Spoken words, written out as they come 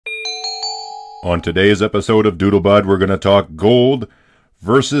On today's episode of Doodlebud, we're going to talk gold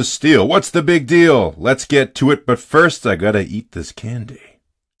versus steel. What's the big deal? Let's get to it, but first I gotta eat this candy.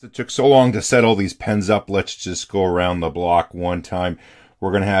 It took so long to set all these pens up, let's just go around the block one time.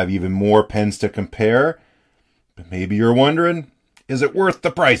 We're going to have even more pens to compare, but maybe you're wondering, is it worth the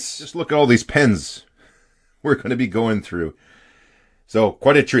price? Just look at all these pens we're going to be going through. So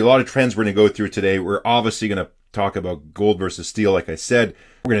quite a lot of trends we're going to go through today. We're obviously going to talk about gold versus steel, like I said.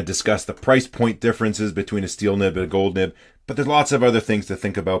 We're going to discuss the price point differences between a steel nib and a gold nib, but there's lots of other things to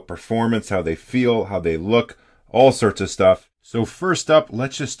think about: performance, how they feel, how they look, all sorts of stuff. So first up,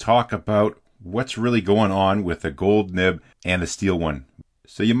 let's just talk about what's really going on with the gold nib and the steel one.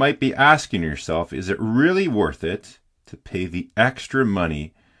 So you might be asking yourself, is it really worth it to pay the extra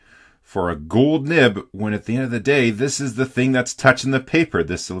money for a gold nib when at the end of the day, this is the thing that's touching the paper,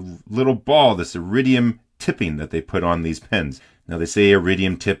 this little ball, this iridium tipping that they put on these pens. Now they say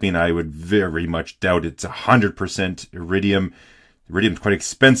iridium tipping, I would very much doubt it's 100% iridium. Iridium's quite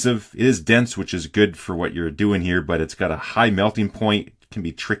expensive. It is dense, which is good for what you're doing here, but it's got a high melting point. It can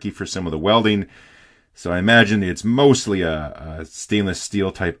be tricky for some of the welding. So I imagine it's mostly a stainless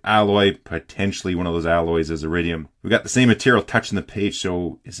steel type alloy, potentially one of those alloys is iridium. We got the same material touching the page,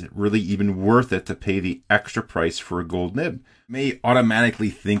 so is it really even worth it to pay the extra price for a gold nib? You may automatically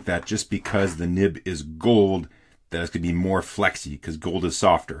think that just because the nib is gold, that it's going to be more flexy because gold is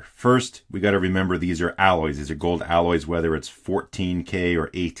softer. First, we got to remember these are alloys. These are gold alloys, whether it's 14K or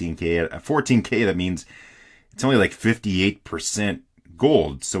 18K. At 14K, that means it's only like 58%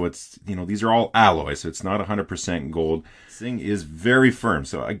 gold. So it's, these are all alloys. So it's not 100% gold. This thing is very firm.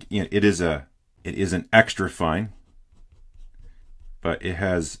 So it is an extra fine, but it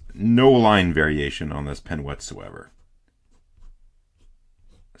has no line variation on this pen whatsoever.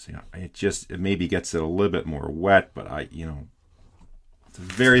 So it maybe gets it a little bit more wet, but it's a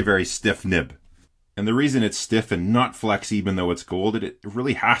very, very stiff nib. And the reason it's stiff and not flex, even though it's gold, it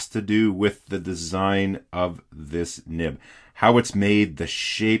really has to do with the design of this nib. How it's made, the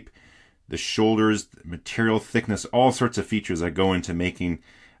shape, the shoulders, the material thickness, all sorts of features that go into making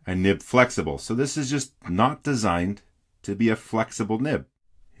a nib flexible. So this is just not designed to be a flexible nib.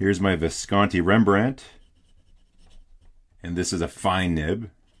 Here's my Visconti Rembrandt. And this is a fine nib.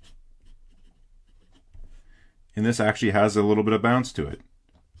 And this actually has a little bit of bounce to it.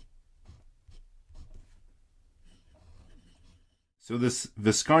 So this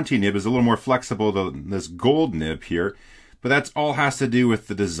Visconti nib is a little more flexible than this gold nib here, but that's all has to do with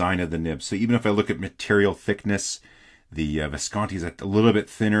the design of the nib. So even if I look at material thickness, the Visconti is a little bit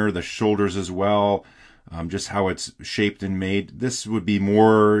thinner, the shoulders as well, just how it's shaped and made. This would be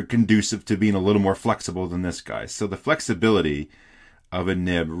more conducive to being a little more flexible than this guy. So the flexibility of a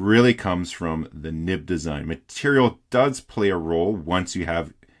nib really comes from the nib design. Material does play a role once you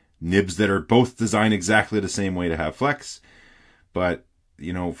have nibs that are both designed exactly the same way to have flex. But,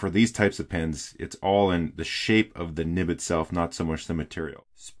 for these types of pens, it's all in the shape of the nib itself, not so much the material.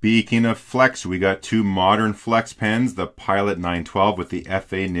 Speaking of flex, we got two modern flex pens, the Pilot 912 with the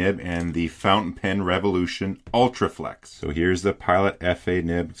FA nib and the Fountain Pen Revolution Ultra Flex. So here's the Pilot FA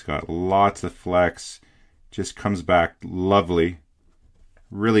nib. It's got lots of flex. Just comes back lovely.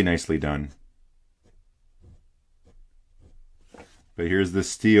 Really nicely done. But here's the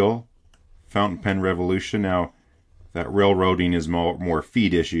steel Fountain Pen Revolution. Now, that railroading is more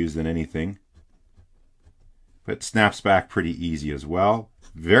feed issues than anything. But it snaps back pretty easy as well.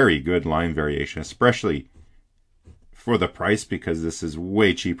 Very good line variation, especially for the price, because this is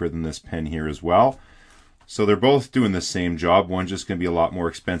way cheaper than this pen here as well. So they're both doing the same job. One's just going to be a lot more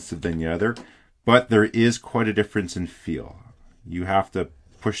expensive than the other. But there is quite a difference in feel. You have to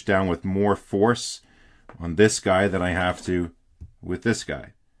push down with more force on this guy than I have to with this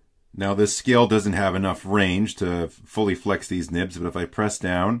guy. Now this scale doesn't have enough range to fully flex these nibs, but if I press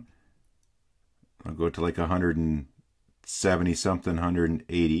down, I'll go to like 170 something,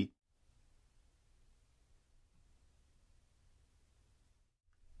 180.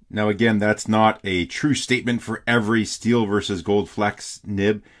 Now again, that's not a true statement for every steel versus gold flex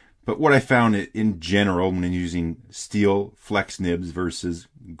nib, but what I found in general when using steel flex nibs versus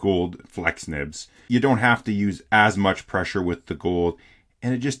gold flex nibs, you don't have to use as much pressure with the gold,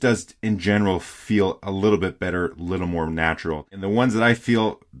 and it just does in general feel a little bit better, a little more natural. And the ones that I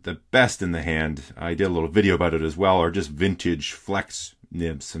feel the best in the hand, I did a little video about it as well, are just vintage flex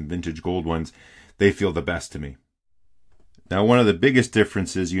nibs, some vintage gold ones. They feel the best to me. Now one of the biggest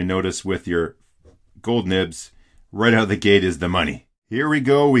differences you notice with your gold nibs right out of the gate is the money. Here we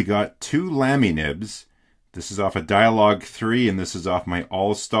go, we got two Lamy nibs. This is off a Dialogue 3 and this is off my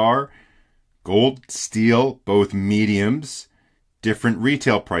All-Star. Gold, steel, both mediums, different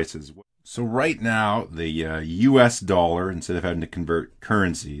retail prices. So right now, the US dollar, instead of having to convert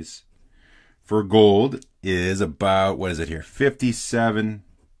currencies, for gold is about, what is it here,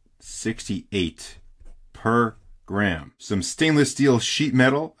 57.68 per gram. Some stainless steel sheet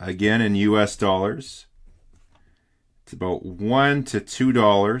metal, again in US dollars. It's about $1 to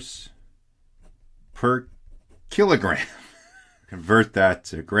 $2 per kilogram. Convert that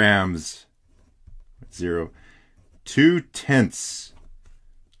to grams. 0.2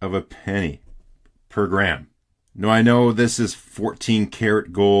 of a penny per gram. Now I know this is 14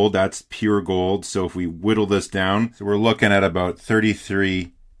 karat gold, that's pure gold, so if we whittle this down, so we're looking at about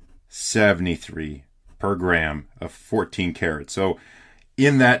 33.73 per gram of 14 karat. So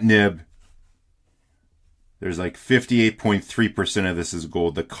in that nib, there's like 58.3% of this is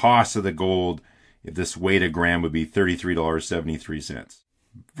gold. The cost of the gold, if this weighed a gram, would be $33.73.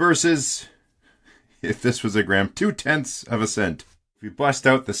 Versus, if this was a gram, 0.2 of a cent. If we bust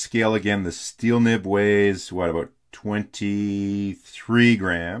out the scale again, the steel nib weighs, what, about 23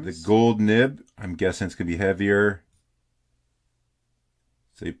 grams. The gold nib, I'm guessing it's going to be heavier.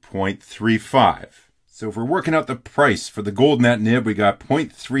 Say 0.35. So if we're working out the price for the gold in that nib, we got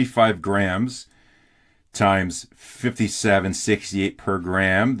 0.35 grams times 57.68 per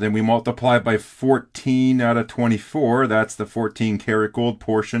gram. Then we multiply by 14 out of 24. That's the 14 karat gold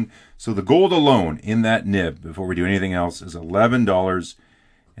portion. So the gold alone in that nib, before we do anything else, is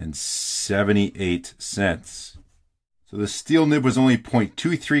 $11.78. So the steel nib was only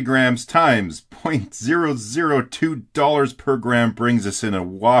 0.23 grams times $0.002 per gram, brings us in a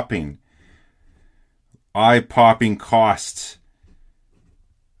whopping, eye-popping cost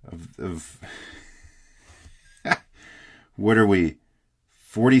of what are we,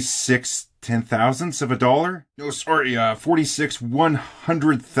 46 10,000ths of a dollar? No, sorry, 46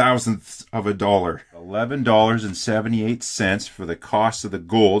 100,000ths of a dollar. $11.78 for the cost of the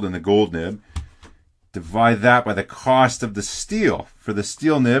gold in the gold nib. Divide that by the cost of the steel. For the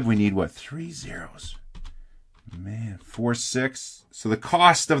steel nib, we need, what, 3 zeros? Man, 4 6. So the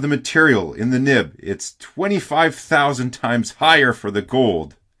cost of the material in the nib, it's 25,000 times higher for the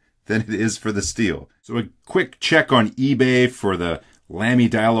gold than it is for the steel. So a quick check on eBay for the Lamy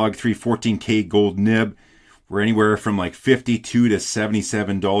Dialogue 314K gold nib. We're anywhere from like $52 to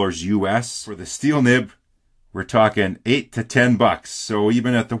 $77 US. For the steel nib, we're talking $8 to $10. So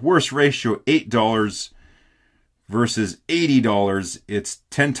even at the worst ratio, $8 versus $80, it's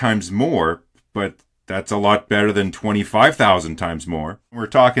 10 times more, but that's a lot better than 25,000 times more. We're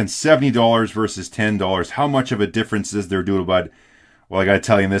talking $70 versus $10. How much of a difference is there, Doodlebud? Well, I got to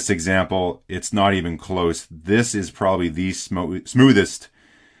tell you, in this example, it's not even close. This is probably the smoothest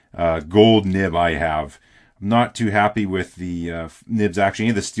gold nib I have. I'm not too happy with the nibs, actually, any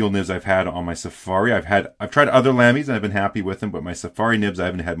of the steel nibs I've had on my Safari. I've tried other Lamys and I've been happy with them, but my Safari nibs, I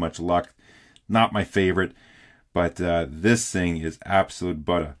haven't had much luck. Not my favorite, but this thing is absolute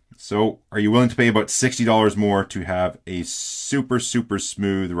butter. So are you willing to pay about $60 more to have a super, super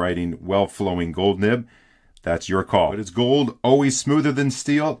smooth writing, well-flowing gold nib? That's your call. But is gold always smoother than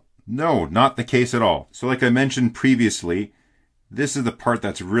steel? No, not the case at all. So like I mentioned previously, this is the part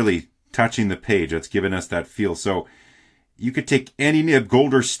that's really touching the page, that's giving us that feel. So you could take any nib,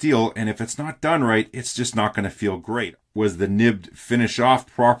 gold or steel, and if it's not done right, it's just not going to feel great. Was the nib finish off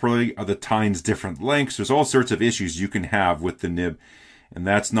properly? Are the tines different lengths? There's all sorts of issues you can have with the nib, and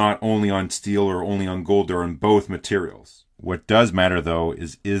that's not only on steel or only on gold, they're on both materials. What does matter though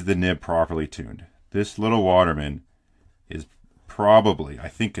is the nib properly tuned? This little Waterman is probably, I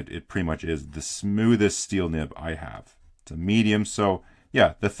think it pretty much is, the smoothest steel nib I have. It's a medium, so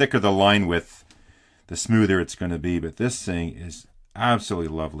yeah, the thicker the line width, the smoother it's going to be. But this thing is absolutely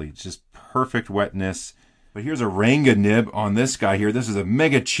lovely. It's just perfect wetness. But here's a Ranga nib on this guy here. This is a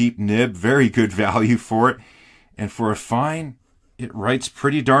mega cheap nib, very good value for it. And for a fine, it writes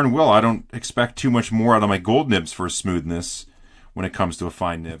pretty darn well. I don't expect too much more out of my gold nibs for smoothness when it comes to a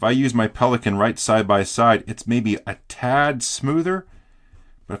fine nib. If I use my Pelican right side by side, it's maybe a tad smoother,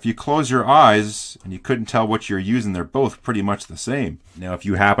 but if you close your eyes and you couldn't tell what you're using, they're both pretty much the same. Now, if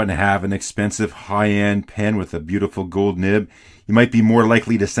you happen to have an expensive high-end pen with a beautiful gold nib, you might be more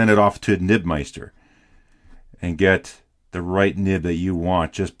likely to send it off to Nibmeister and get the right nib that you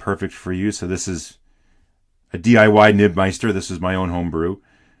want, just perfect for you. So this is a DIY Nibmeister. This is my own homebrew.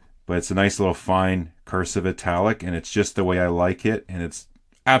 But it's a nice little fine cursive italic, and it's just the way I like it, and it's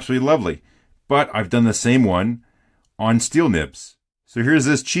absolutely lovely. But I've done the same one on steel nibs. So here's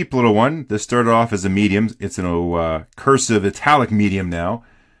this cheap little one. This started off as a medium. It's a cursive italic medium now,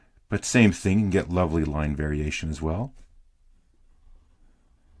 but same thing. You can get lovely line variation as well.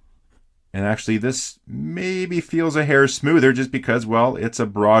 And actually this maybe feels a hair smoother just because, well, it's a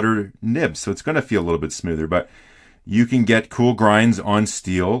broader nib, so it's going to feel a little bit smoother. But you can get cool grinds on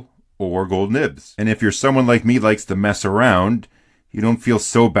steel or gold nibs. And if you're someone like me likes to mess around, you don't feel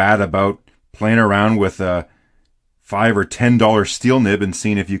so bad about playing around with a $5 or $10 steel nib and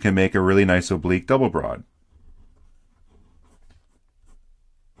seeing if you can make a really nice oblique double broad.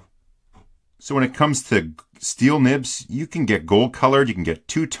 So when it comes to steel nibs, you can get gold colored, you can get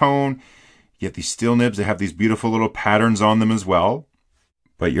two-tone, you get these steel nibs that have these beautiful little patterns on them as well.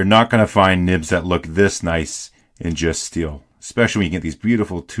 But you're not going to find nibs that look this nice in just steel, especially when you get these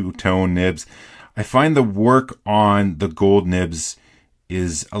beautiful two-tone nibs. I find the work on the gold nibs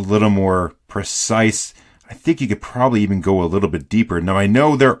is a little more precise. I think you could probably even go a little bit deeper. Now I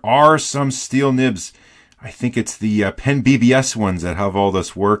know there are some steel nibs. I think it's the Pen BBS ones that have all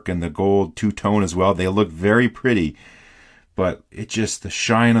this work and the gold two-tone as well. They look very pretty, but it just, the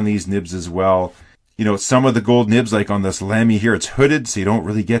shine on these nibs as well. You know, some of the gold nibs, like on this Lamy here, it's hooded, so you don't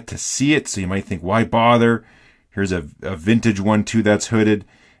really get to see it. So you might think, why bother? Here's a vintage one too that's hooded,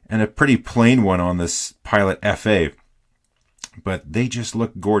 and a pretty plain one on this Pilot FA. But they just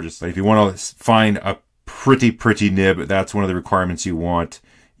look gorgeous. Like if you want to find a pretty nib, that's one of the requirements you want.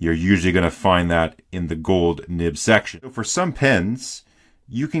 You're usually going to find that in the gold nib section. So for some pens,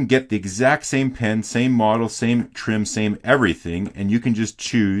 you can get the exact same pen, same model, same trim, same everything, and you can just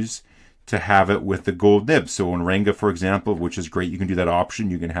choose to have it with the gold nib. So on Renga, for example, which is great, you can do that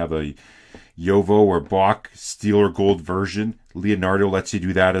option. You can have a Jovo or Bock steel or gold version. Leonardo lets you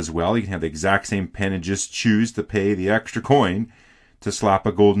do that as well. You can have the exact same pen and just choose to pay the extra coin to slap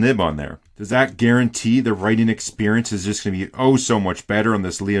a gold nib on there. Does that guarantee the writing experience is just going to be oh so much better on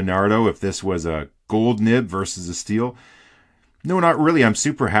this Leonardo if this was a gold nib versus a steel? No, not really. I'm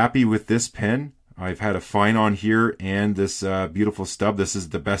super happy with this pen. I've had a fine on here and this beautiful stub. This is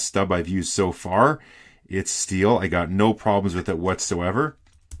the best stub I've used so far. It's steel. I got no problems with it whatsoever.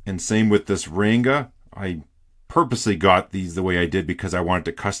 And same with this Renga. I purposely got these the way I did because I wanted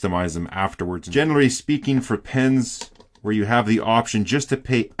to customize them afterwards. Generally speaking, for pens where you have the option just to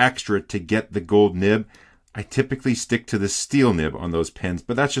pay extra to get the gold nib, I typically stick to the steel nib on those pens,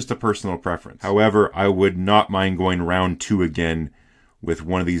 but that's just a personal preference. However, I would not mind going round 2 again with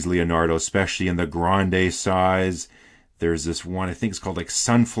one of these Leonardo, especially in the grande size. There's this one, I think it's called like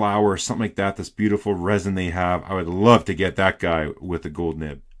Sunflower or something like that, this beautiful resin they have. I would love to get that guy with the gold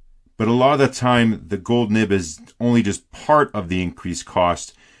nib. But a lot of the time, the gold nib is only just part of the increased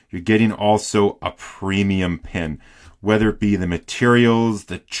cost. You're getting also a premium pen, whether it be the materials,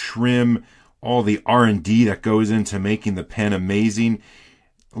 the trim, all the R&D that goes into making the pen amazing.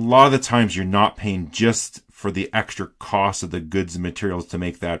 A lot of the times you're not paying just for the extra cost of the goods and materials to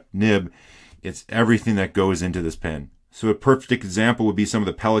make that nib. It's everything that goes into this pen. So a perfect example would be some of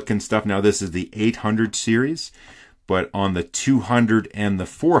the Pelican stuff. Now this is the 800 series, but on the 200 and the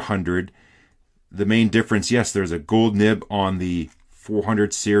 400, the main difference, yes, there's a gold nib on the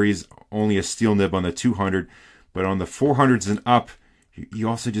 400 series, only a steel nib on the 200. But on the 400s and up, you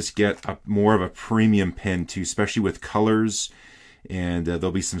also just get more of a premium pen too, especially with colors. And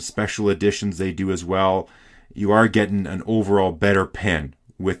there'll be some special editions they do as well. You are getting an overall better pen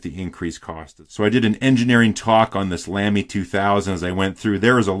with the increased cost. So I did an engineering talk on this Lamy 2000 as I went through.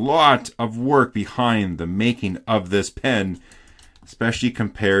 There is a lot of work behind the making of this pen, especially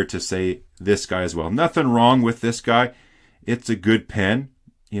compared to, say, this guy as well. Nothing wrong with this guy. It's a good pen.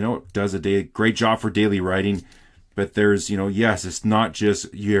 You know, it does a great job for daily writing. But there's, you know, yes, it's not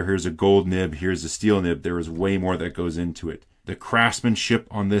just here's a gold nib, here's a steel nib. There is way more that goes into it. The craftsmanship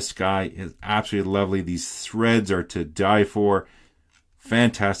on this guy is absolutely lovely. These threads are to die for.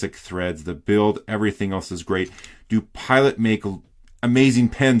 Fantastic threads. The build, everything else is great. Do Pilot make amazing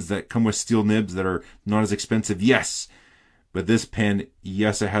pens that come with steel nibs that are not as expensive? Yes. But this pen,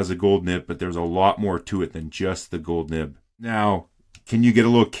 yes, it has a gold nib, but there's a lot more to it than just the gold nib. Now, can you get a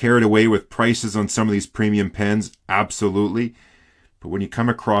little carried away with prices on some of these premium pens? Absolutely. But when you come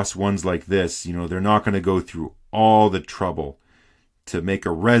across ones like this, you know, they're not going to go through all the trouble to make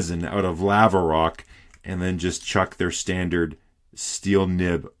a resin out of lava rock and then just chuck their standard steel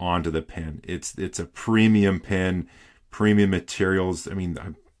nib onto the pen. It's a premium pen, premium materials. I mean,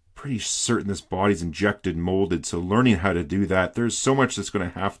 I'm pretty certain this body's injected molded, so learning how to do that, there's so much that's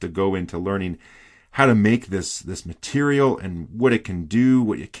going to have to go into learning how to make this material and what it can do,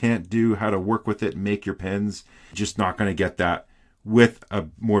 what you can't do, how to work with it and make your pens. Just not going to get that with a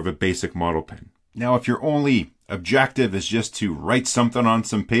more of a basic model pen. Now, if your only objective is just to write something on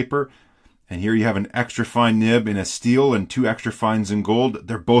some paper And here you have an extra fine nib in a steel and 2 extra fines in gold.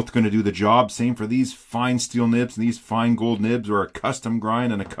 They're both going to do the job. Same for these fine steel nibs and these fine gold nibs, or a custom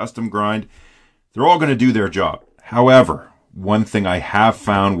grind and a custom grind. They're all going to do their job. However, one thing I have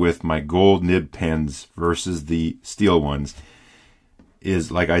found with my gold nib pens versus the steel ones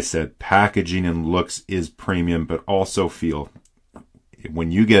is, like I said, packaging and looks is premium, but also feel.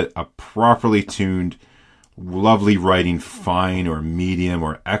 When you get a properly tuned, lovely writing fine or medium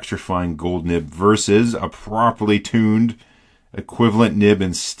or extra fine gold nib versus a properly tuned equivalent nib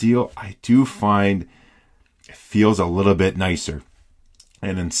in steel, I do find it feels a little bit nicer.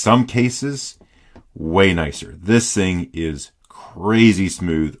 And in some cases, way nicer. This thing is crazy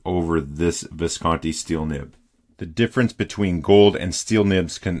smooth over this Visconti steel nib. The difference between gold and steel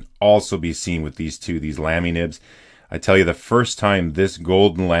nibs can also be seen with these Lamy nibs. I tell you, the first time this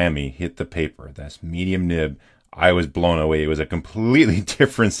golden Lamy hit the paper, this medium nib, I was blown away. It was a completely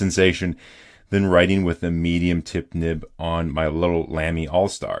different sensation than writing with a medium tip nib on my little Lamy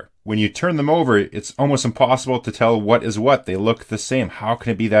All-Star. When you turn them over, it's almost impossible to tell what is what. They look the same. How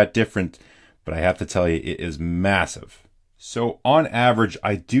can it be that different? But I have to tell you, it is massive. So on average,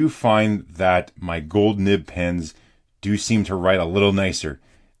 I do find that my gold nib pens do seem to write a little nicer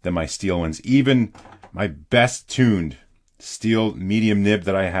than my steel ones. Even my best tuned steel medium nib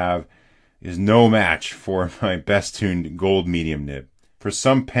that I have is no match for my best tuned gold medium nib. For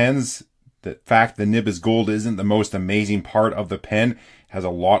some pens, the fact the nib is gold isn't the most amazing part of the pen. It has a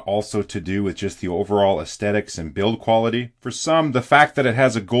lot also to do with just the overall aesthetics and build quality. For some, the fact that it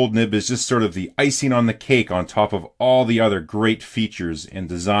has a gold nib is just sort of the icing on the cake on top of all the other great features and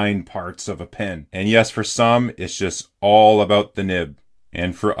design parts of a pen. And yes, for some, it's just all about the nib.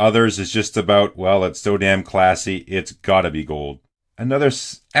 And for others, it's just about, well, it's so damn classy, it's gotta be gold. Another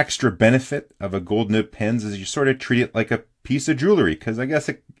extra benefit of a gold nib pens is you sort of treat it like a piece of jewelry, because I guess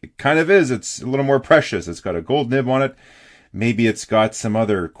it kind of is. It's a little more precious. It's got a gold nib on it. Maybe it's got some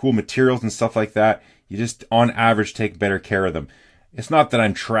other cool materials and stuff like that. You just, on average, take better care of them. It's not that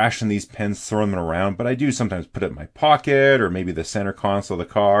I'm trashing these pens, throwing them around, but I do sometimes put it in my pocket or maybe the center console of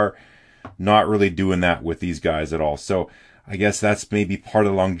the car. Not really doing that with these guys at all. So I guess that's maybe part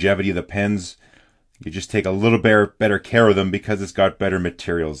of the longevity of the pens. You just take a little better care of them because it's got better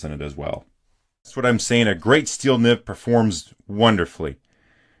materials in it as well. That's what I'm saying. A great steel nib performs wonderfully.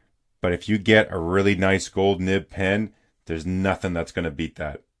 But if you get a really nice gold nib pen, there's nothing that's going to beat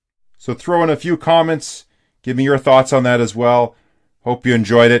that. So throw in a few comments. Give me your thoughts on that as well. Hope you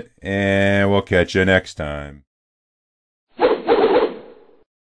enjoyed it, and we'll catch you next time.